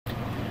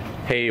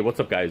Hey, what's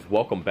up guys?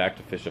 Welcome back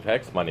to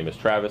FishOfHex. My name is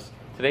Travis.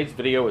 Today's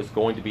video is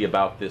going to be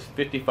about this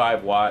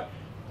 55 watt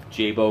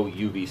Jebao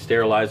UV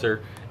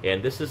sterilizer,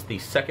 and this is the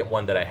second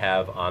one that I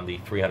have on the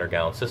 300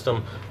 gallon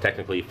system.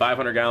 Technically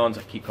 500 gallons.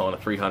 I keep calling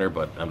it 300,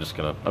 but I'm just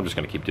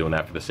gonna keep doing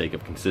that for the sake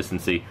of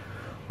consistency.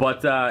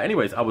 But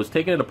anyways, I was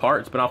taking it apart.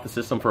 It's been off the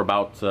system for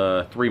about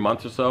 3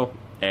 months or so,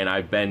 and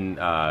I've been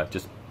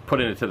just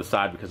putting it to the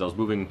side because I was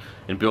moving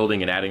and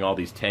building and adding all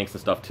these tanks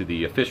and stuff to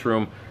the fish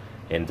room,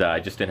 and I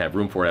just didn't have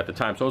room for it at the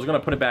time. So I was going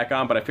to put it back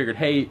on, but I figured,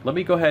 hey, let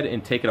me go ahead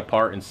and take it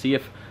apart and see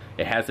if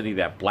it has any of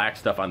that black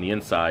stuff on the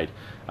inside,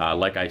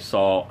 like I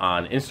saw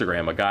on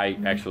Instagram. A guy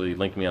actually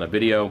linked me on a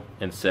video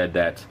and said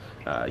that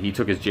he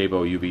took his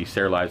Jebao UV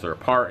sterilizer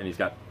apart and he's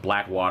got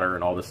black water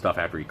and all this stuff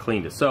after he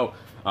cleaned it. So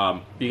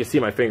you can see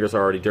my fingers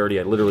are already dirty.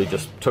 I literally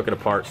just took it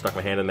apart, stuck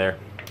my hand in there,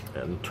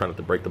 and trying not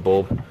to break the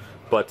bulb.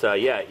 But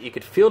yeah, you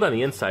could feel it on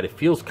the inside. It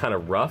feels kind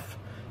of rough,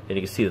 and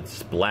you can see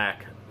it's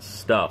black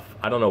stuff.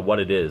 I don't know what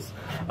it is.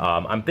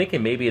 I'm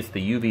thinking maybe it's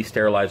the UV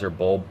sterilizer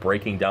bulb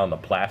breaking down the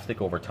plastic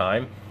over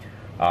time.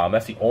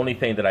 That's the only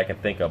thing that I can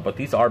think of. But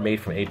these are made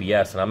from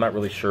ABS, and I'm not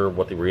really sure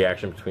what the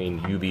reaction between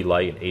UV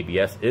light and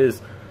ABS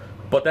is.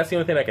 But that's the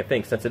only thing I can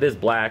think. Since it is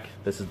black,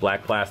 this is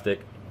black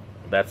plastic,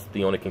 that's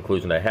the only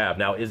conclusion I have.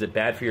 Now, is it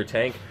bad for your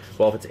tank?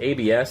 Well, if it's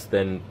ABS,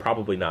 then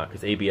probably not,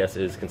 because ABS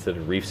is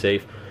considered reef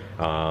safe.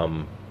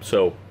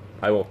 So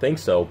I won't think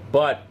so,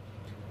 but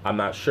I'm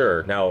not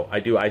sure. Now, I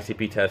do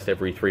ICP test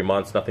every 3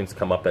 months. Nothing's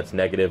come up that's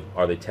negative.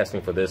 Are they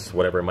testing for this,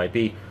 whatever it might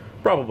be?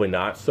 Probably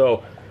not.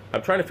 So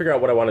I'm trying to figure out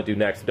what I want to do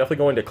next. I'm definitely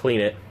going to clean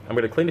it. I'm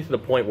going to clean it to the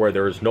point where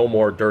there is no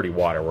more dirty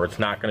water, where it's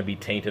not going to be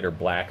tainted or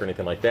black or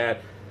anything like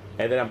that.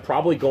 And then I'm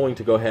probably going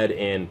to go ahead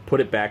and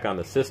put it back on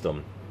the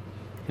system.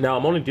 Now,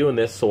 I'm only doing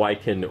this so I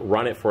can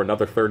run it for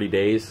another 30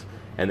 days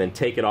and then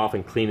take it off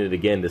and clean it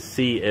again to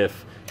see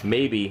if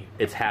maybe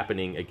it's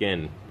happening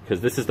again. Because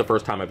this is the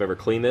first time I've ever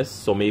cleaned this,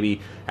 so maybe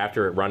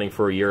after it running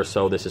for a year or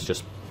so, this is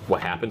just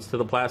what happens to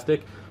the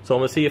plastic. So I'm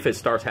going to see if it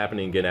starts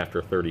happening again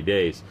after 30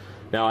 days.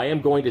 Now, I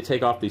am going to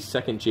take off the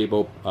second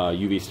Jebao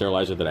UV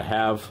sterilizer that I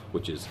have,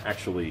 which is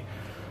actually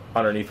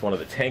underneath one of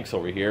the tanks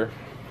over here.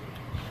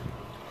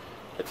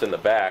 It's in the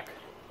back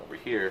over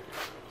here.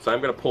 So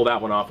I'm going to pull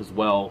that one off as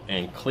well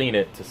and clean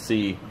it to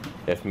see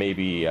if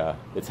maybe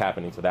it's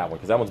happening to that one,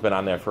 because that one's been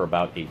on there for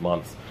about 8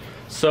 months.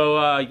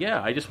 So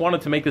yeah, I just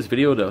wanted to make this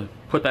video to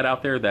put that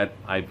out there, that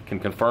I can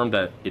confirm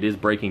that it is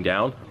breaking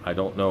down. I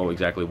don't know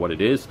exactly what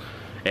it is,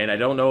 and I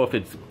don't know if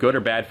it's good or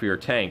bad for your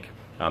tank.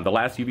 The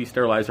last UV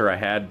sterilizer I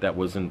had that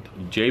wasn't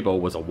Jebao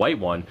was a white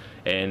one,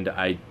 and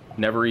I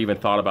never even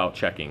thought about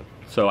checking.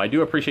 So I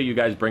do appreciate you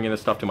guys bringing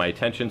this stuff to my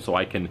attention so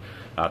I can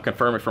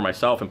confirm it for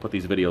myself and put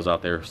these videos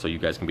out there so you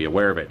guys can be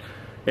aware of it.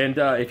 And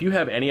if you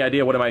have any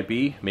idea what it might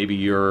be, maybe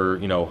you're,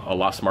 you know, a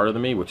lot smarter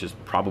than me, which is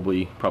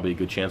probably a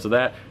good chance of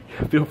that.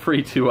 Feel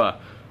free to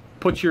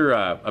put your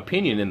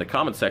opinion in the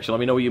comment section. Let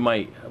me know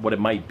what it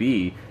might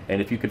be,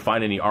 and if you could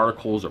find any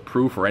articles or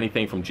proof or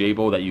anything from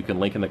Jebao that you can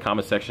link in the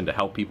comment section to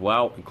help people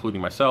out,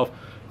 including myself.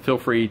 Feel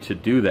free to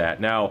do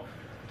that. Now,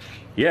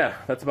 yeah,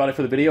 that's about it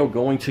for the video.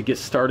 Going to get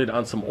started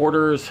on some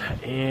orders,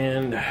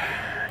 and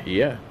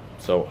yeah,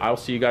 so I'll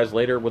see you guys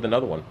later with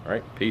another one. All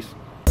right, peace.